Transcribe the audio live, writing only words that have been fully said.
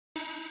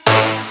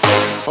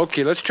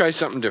Okay, let's try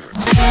something different.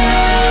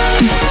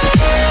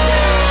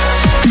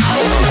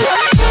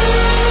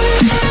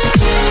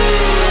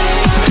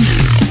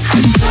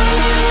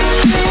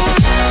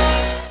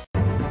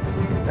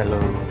 Hello.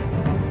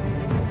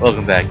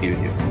 Welcome back,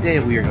 YouTube. Today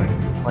we are going to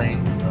be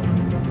playing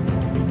some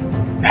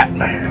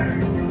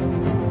Batman.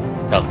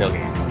 Telltale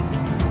game.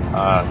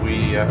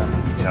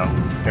 You know,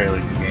 fairly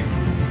new game.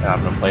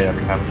 I'm gonna play it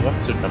every time a new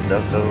episode comes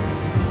out, so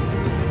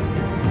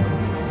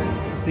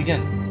let's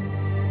begin.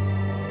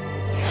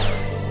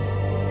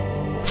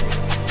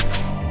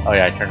 Oh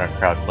yeah, I turned on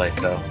crowd play,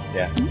 so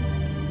yeah.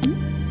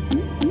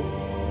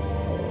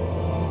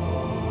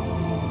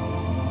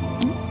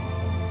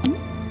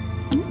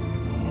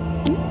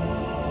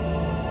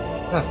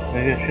 Huh,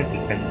 maybe I should be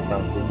playing the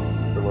sound because it's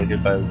really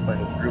good by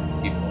playing with a group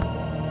of people.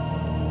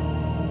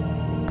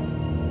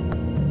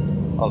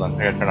 Hold on, I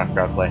gotta turn off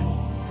crowd play.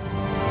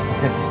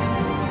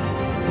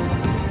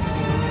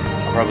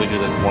 I'll probably do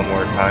this one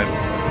more time.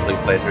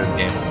 Play through the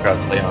game with crowd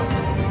play on.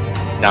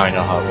 Now I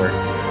know how it works.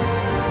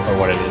 Or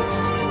what it is.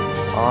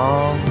 I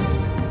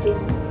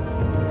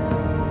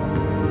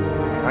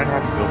might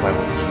have to go by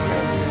what you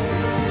have.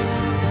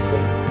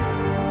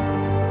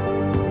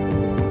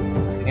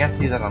 I can't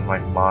see that on my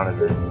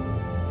monitor.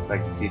 I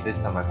can see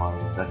this on my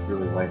monitor. That's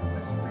really light on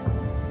my screen.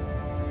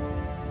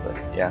 But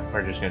yeah,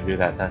 we're just gonna do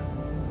that then.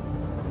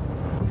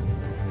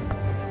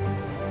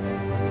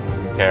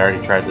 Okay, I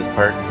already tried this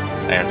part.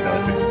 I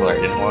accidentally picked the color I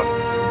didn't want.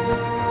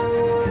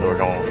 So we're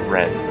going with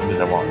red, because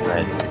I want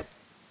red.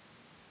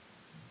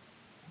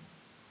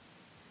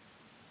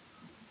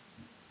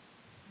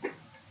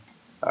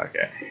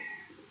 Okay.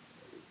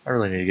 I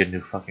really need to get a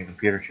new fucking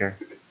computer chair.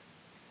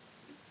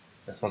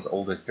 This one's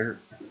old as dirt.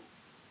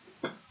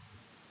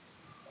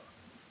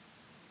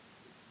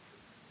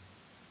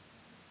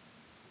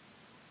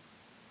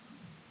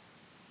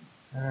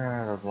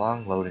 Those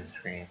long loading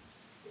screens.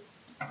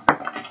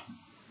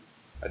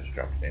 I just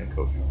dropped a damn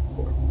coaster on the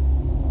floor.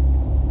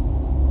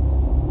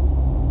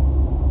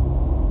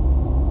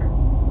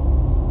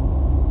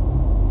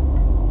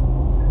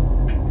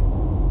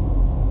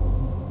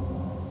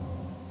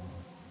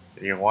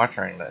 If you're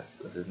watching this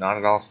is not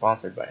at all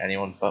sponsored by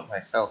anyone but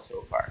myself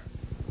so far.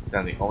 So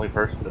I'm the only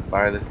person to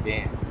buy this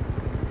game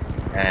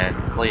and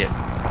play it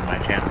on my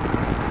channel.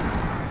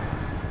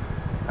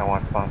 I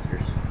want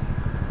sponsors.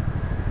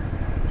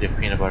 Dip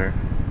peanut butter.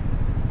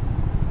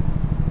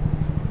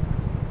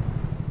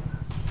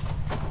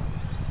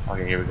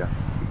 Okay, here we go.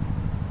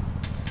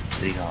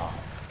 City Hall.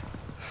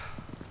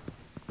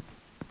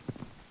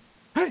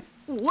 Hey,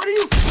 what are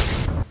you?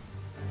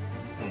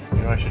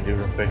 You know what I should do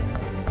real quick?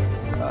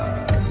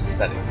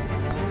 Settings.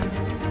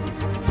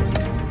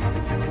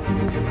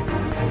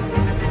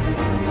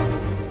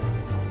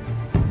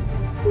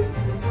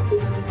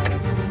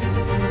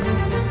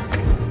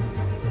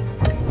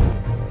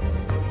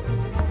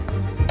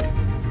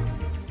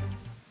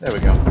 There we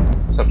go.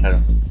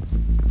 Subtitles.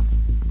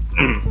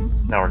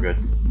 Now we're good.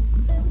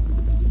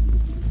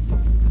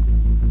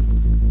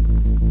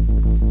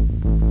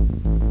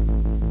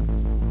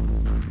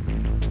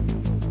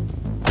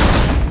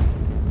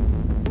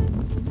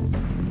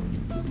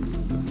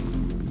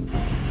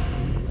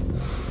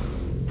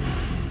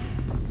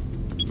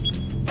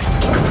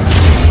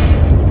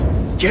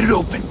 Get it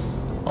open.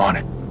 On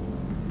it.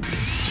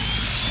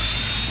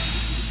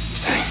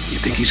 Hey, you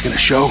think he's gonna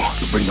show?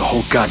 He'll bring the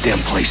whole goddamn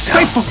place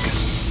down. Stay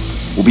focused.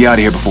 We'll be out of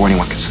here before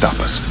anyone can stop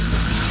us.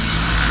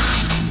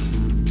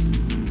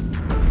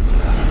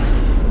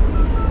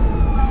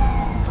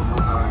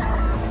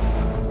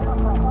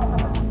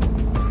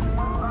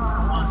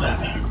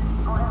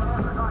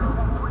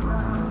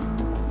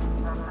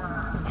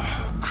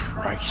 Oh,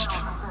 Christ.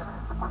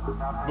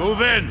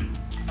 Move in!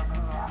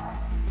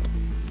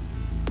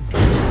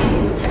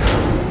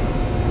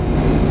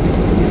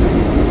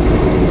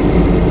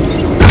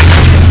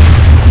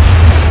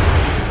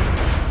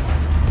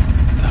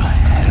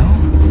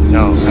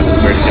 No,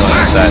 that's weird feeling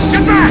is that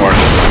more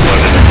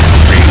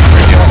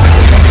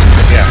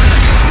yeah.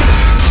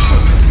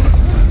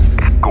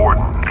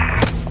 Gordon.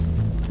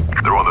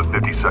 They're on the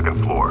 52nd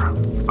floor.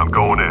 I'm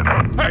going in.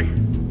 Hey!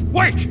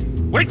 Wait!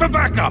 Wait for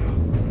backup!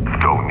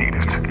 Don't need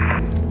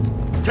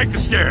it. Take the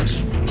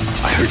stairs.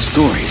 I heard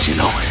stories, you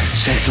know.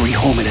 Sent 3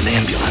 home in an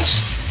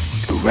ambulance.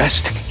 The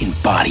rest in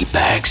body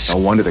bags.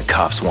 No wonder the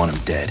cops want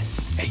him dead.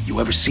 Hey,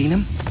 you ever seen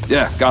him?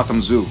 Yeah, Gotham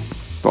Zoo.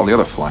 With all the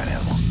other flying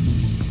animals.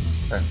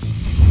 Okay.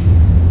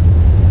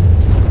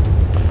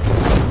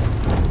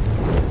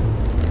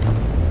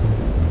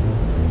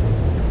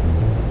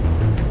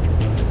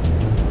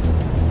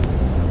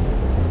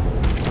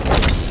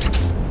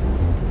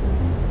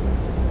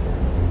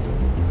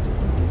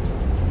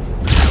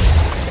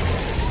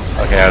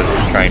 Okay, I was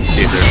just trying to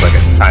see if there's like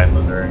a time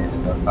limit or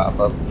anything that would pop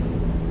up.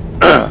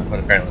 But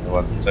apparently there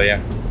wasn't, so yeah.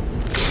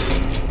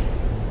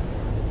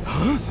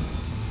 Huh?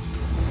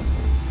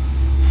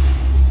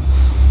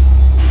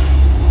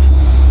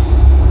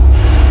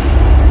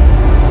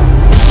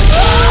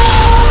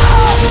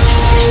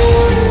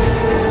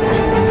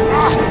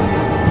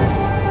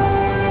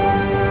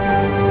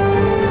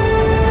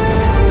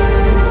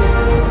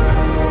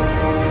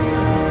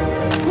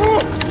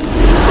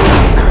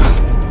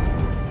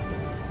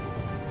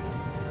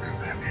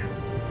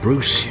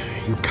 Bruce,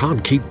 you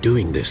can't keep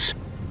doing this.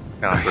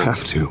 I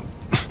have to.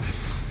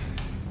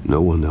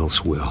 No one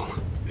else will.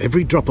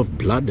 Every drop of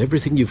blood,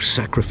 everything you've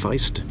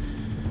sacrificed.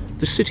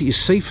 The city is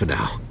safer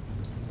now.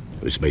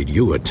 It's made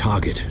you a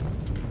target.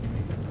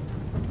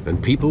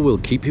 And people will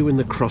keep you in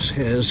the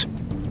crosshairs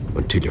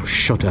until you're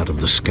shot out of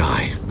the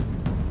sky.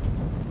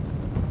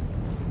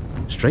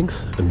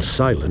 Strength and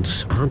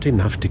silence aren't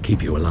enough to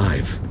keep you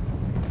alive.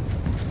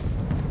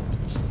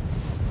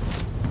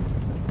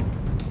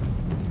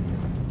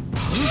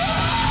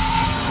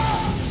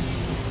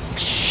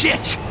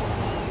 Shit!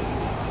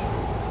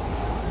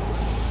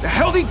 The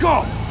hell'd he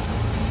go?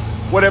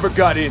 Whatever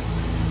got in,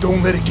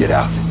 don't let it get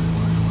out.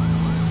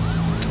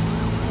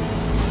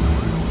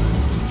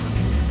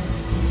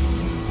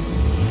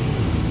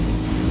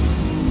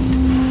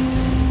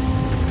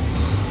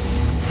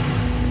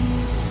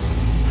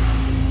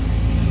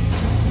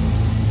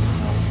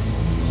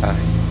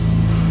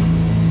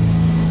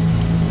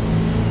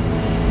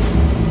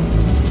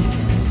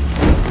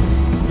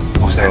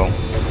 So,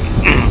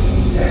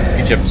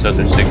 each episode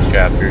there's 6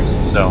 chapters,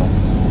 so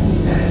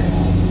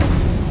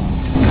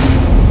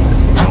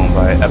this is going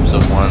by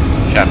Episode 1,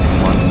 Chapter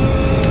 1,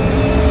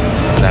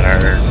 that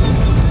are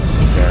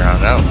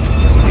around out.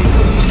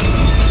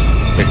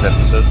 6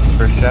 episodes in the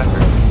first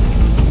chapter.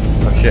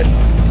 Oh shit.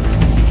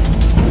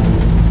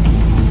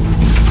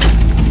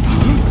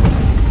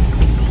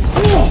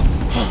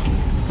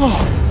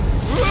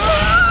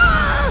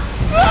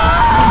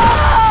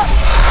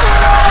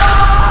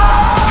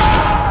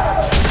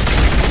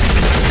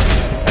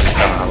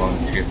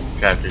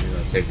 Chapters you're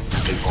gonna take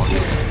one.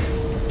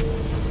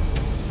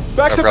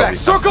 Back to back,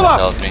 circle up!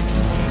 Tells me.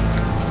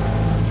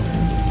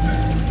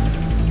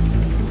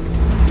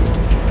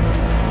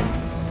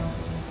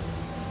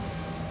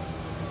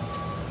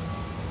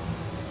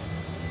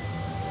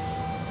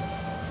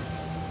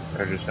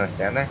 They're just gonna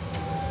stand there?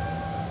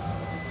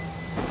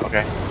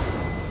 Okay.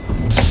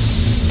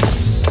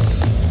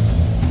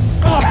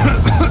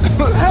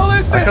 What the hell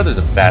is I like how there's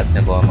a bat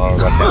symbol on the lower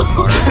left hand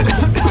corner.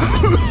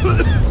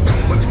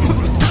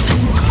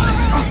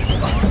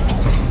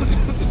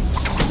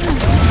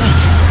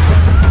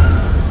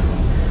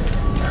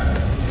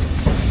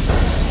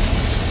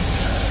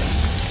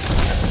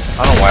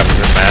 I don't know why, but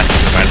this mask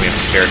reminds me of a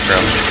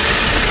scarecrow.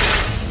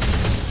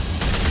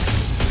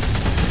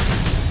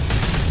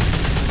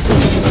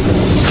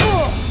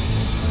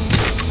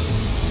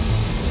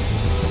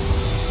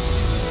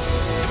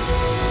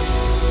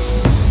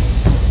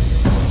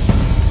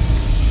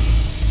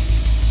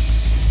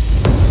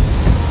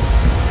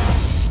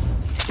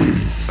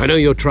 I know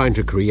you're trying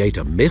to create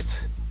a myth.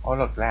 Oh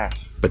look, glass.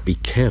 But be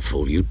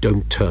careful you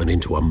don't turn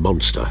into a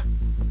monster.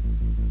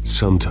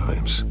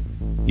 Sometimes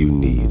you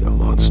need a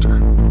monster.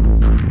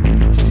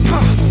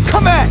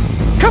 Come on!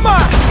 Come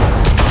on!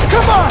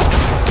 Come on!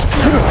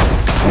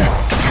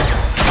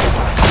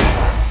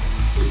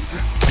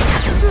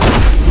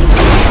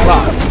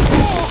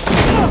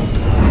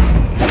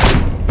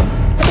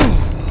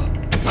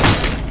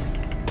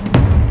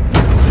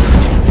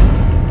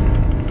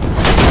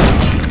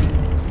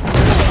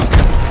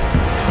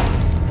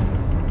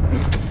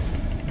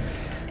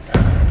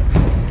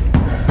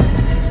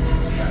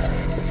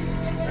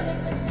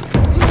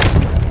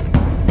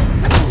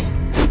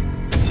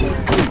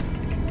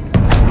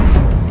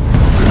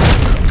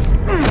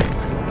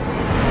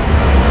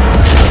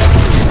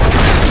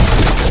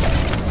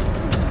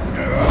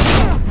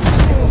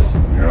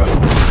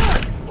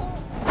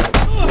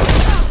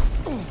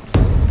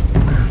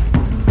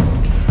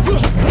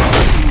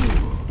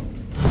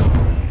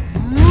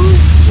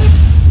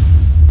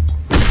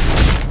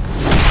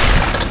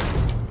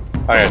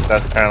 Okay, so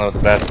that's kind of what the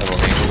bat symbol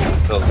means.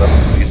 It fills up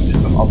and we can do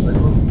some ultimate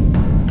move.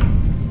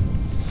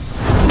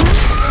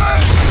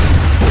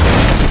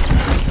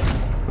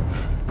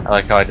 I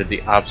like how I did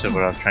the opposite of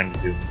what I was trying to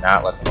do,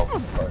 not let them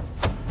open the door.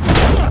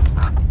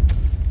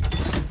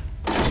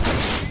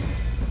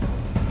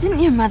 Didn't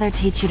your mother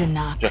teach you to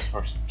knock? Just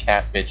for some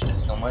cat bitch to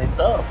steal my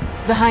stuff.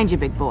 Behind you,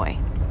 big boy.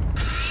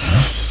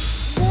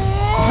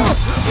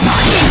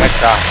 Next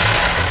shot.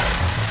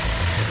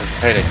 This is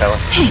payday, fella.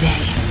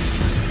 Payday.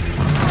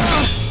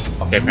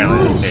 Okay, apparently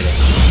this is payday.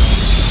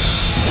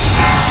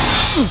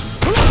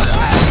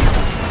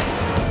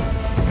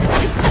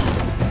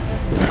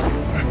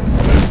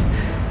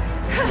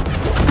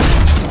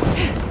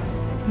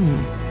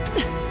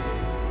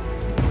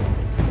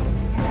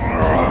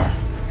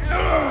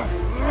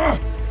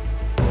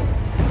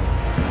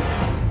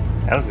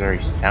 That was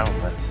very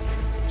soundless.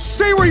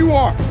 Stay where you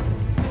are!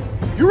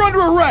 You're under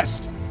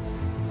arrest!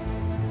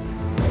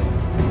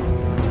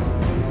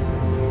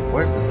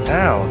 Where's the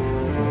sound?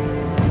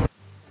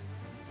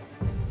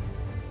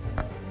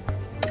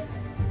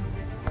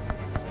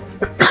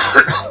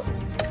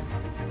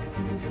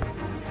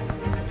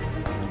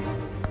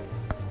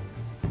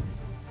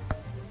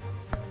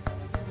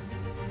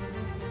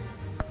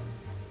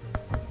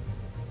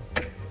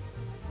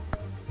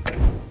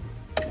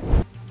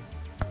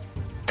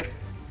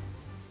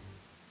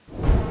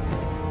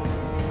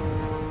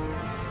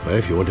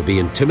 If you want to be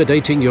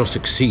intimidating, you're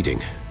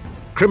succeeding.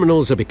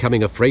 criminals are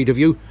becoming afraid of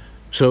you,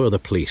 so are the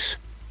police.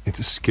 It's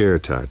a scare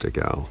tactic,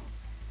 Al.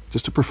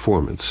 Just a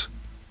performance.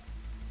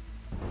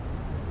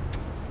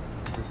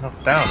 There's no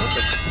sound.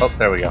 Oh,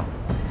 there we go.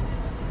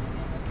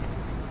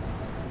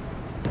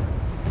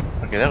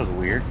 Okay, that was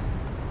weird.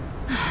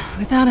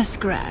 Without a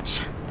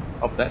scratch.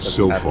 Oh, that doesn't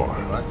So happen far.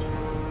 too much.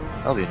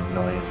 That'll be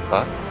annoying as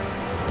fuck.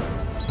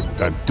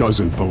 That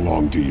doesn't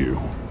belong to you.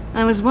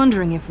 I was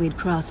wondering if we'd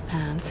cross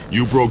paths.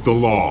 You broke the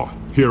law.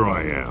 Here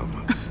I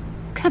am.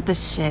 Cut the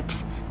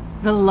shit.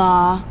 The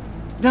law.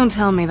 Don't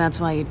tell me that's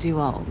why you do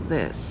all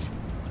this.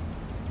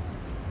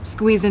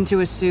 Squeeze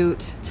into a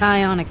suit,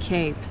 tie on a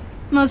cape.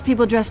 Most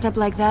people dressed up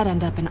like that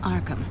end up in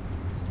Arkham.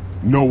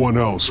 No one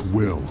else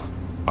will.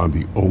 I'm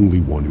the only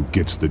one who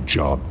gets the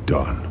job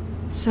done.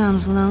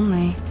 Sounds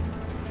lonely.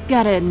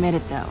 Gotta admit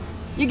it though.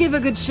 You give a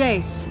good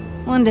chase.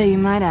 One day you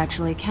might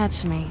actually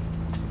catch me.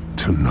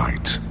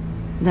 Tonight.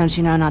 Don't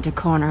you know not to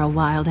corner a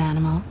wild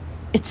animal?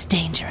 It's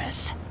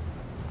dangerous.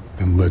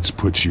 Then let's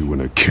put you in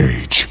a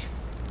cage.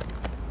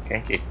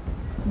 Kinky.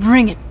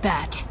 Bring it,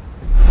 Bat.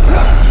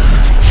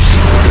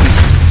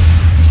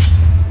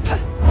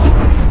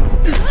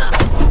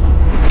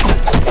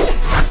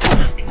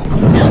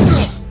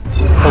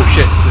 Oh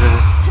shit.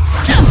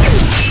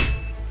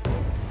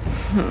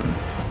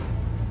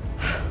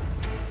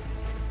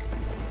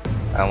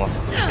 I almost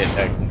hit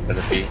X instead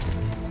of B.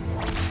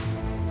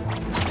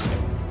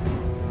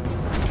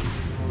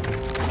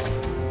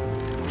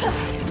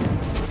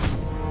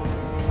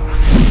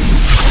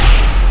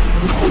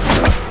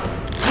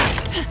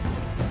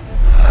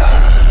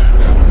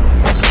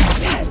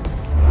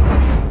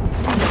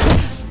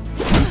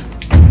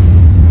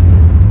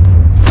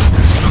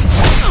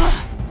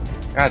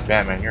 God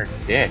damn, man, you're a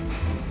dick.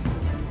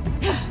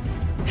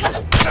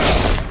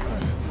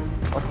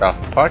 What the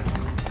fuck?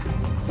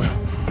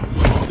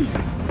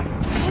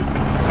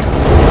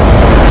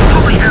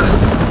 Holy hell!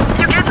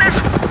 You get this?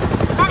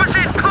 Move us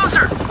in,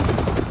 closer!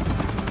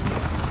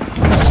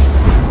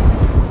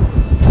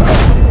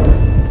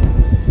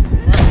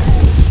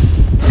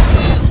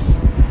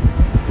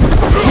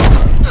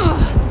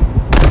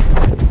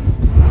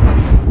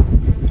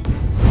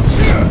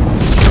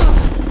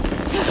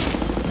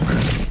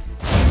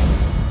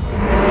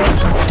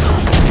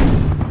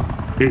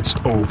 It's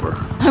over.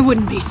 I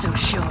wouldn't be so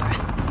sure.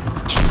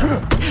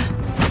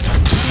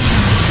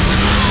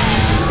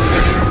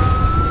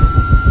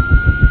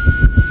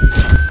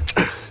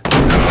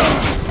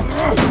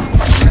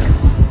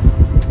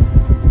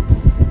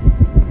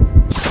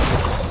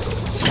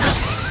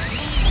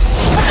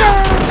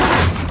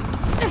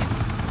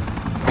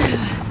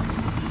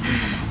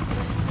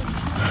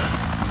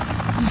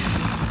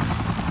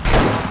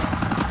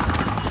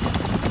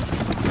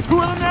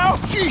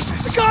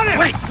 Jesus! Got him!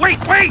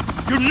 Wait!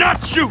 Do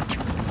not shoot!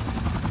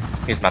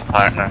 He's my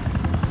partner.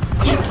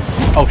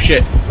 Oh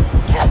shit!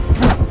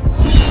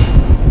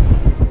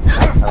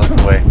 I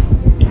looked away.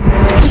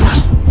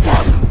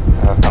 I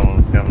thought someone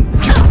was coming.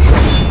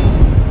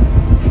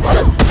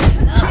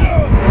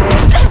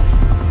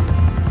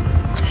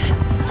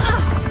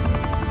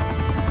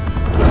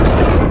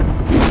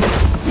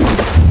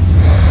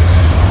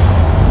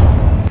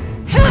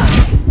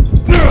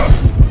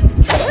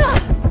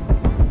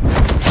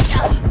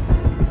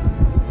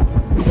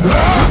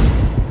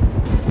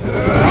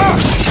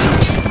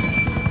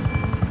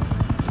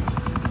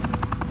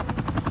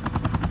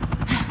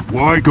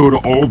 Why go to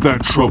all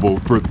that trouble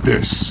for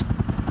this?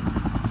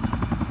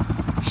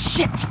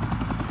 Shit!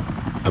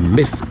 A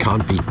myth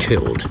can't be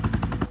killed.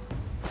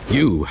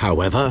 You,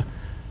 however,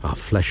 are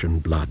flesh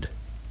and blood.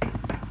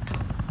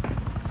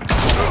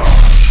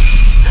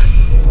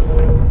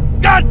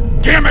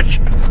 God damn it!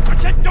 I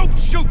said don't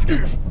shoot!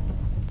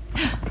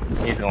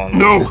 He's going.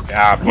 No!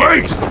 Job.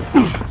 Wait!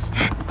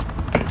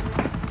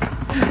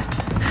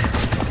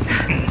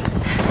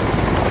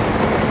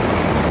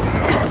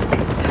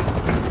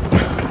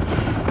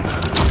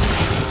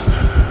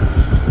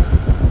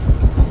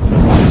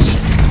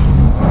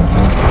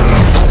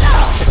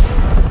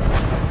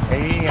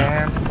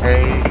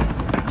 Hey,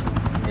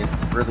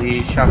 it's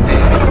really shocking.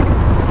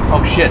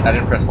 Oh shit, I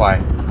didn't press Y.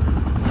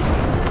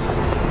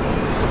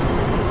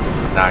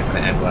 Not gonna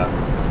end well.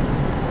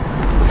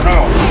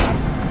 No!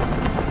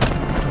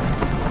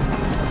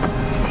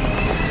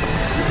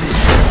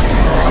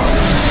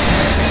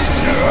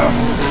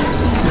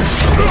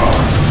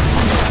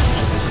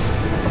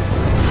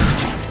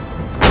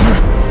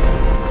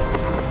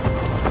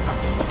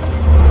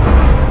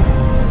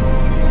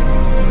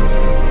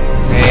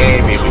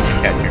 Maybe we can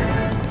catch her.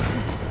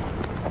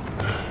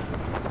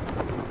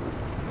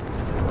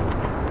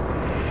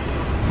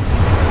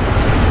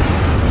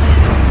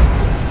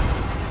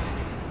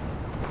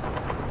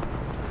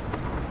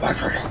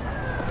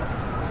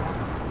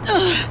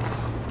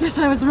 Guess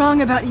I was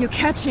wrong about you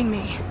catching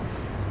me.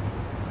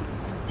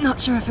 Not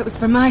sure if it was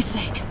for my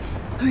sake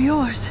or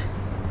yours.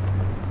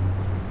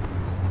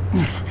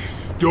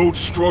 Don't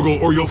struggle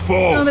or you'll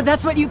fall! Oh, but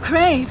that's what you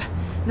crave.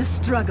 The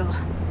struggle.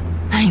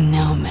 I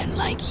know men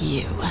like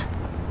you.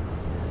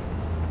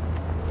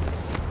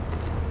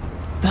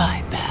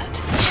 Bye,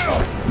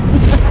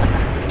 Bat.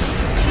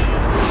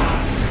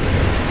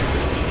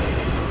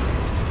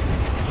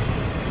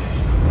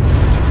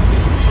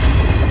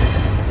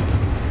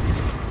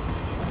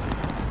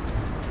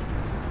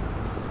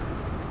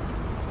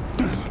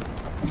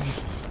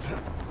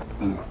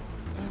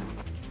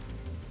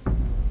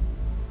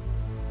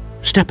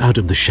 Step out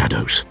of the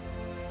shadows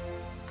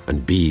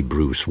and be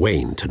Bruce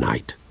Wayne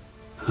tonight.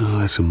 Oh,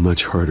 that's a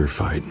much harder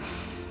fight.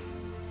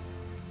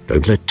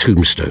 Don't let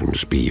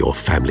tombstones be your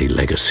family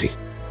legacy.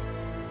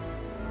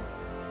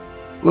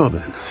 Well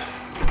then.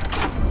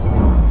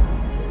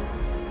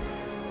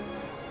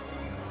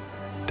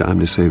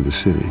 Time to save the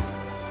city.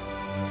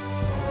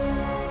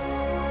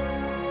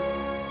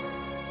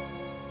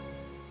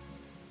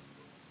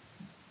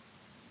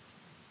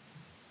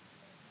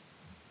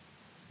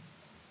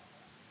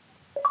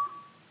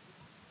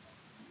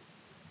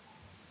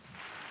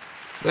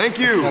 Thank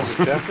you. That was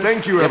a chapter?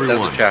 Thank you, Yep, everyone.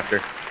 that was a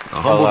chapter.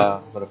 I'm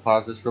going to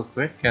pause this real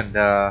quick, and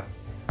if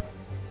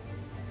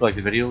you like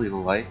the video, leave a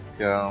like. If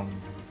you're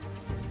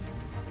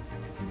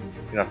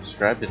not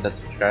subscribed, hit that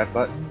subscribe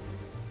button.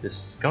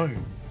 This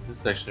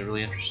is actually a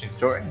really interesting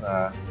story.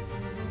 I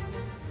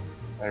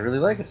really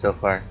like it so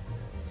far.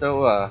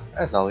 So,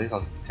 as always,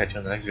 I'll catch you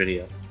on the next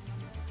video.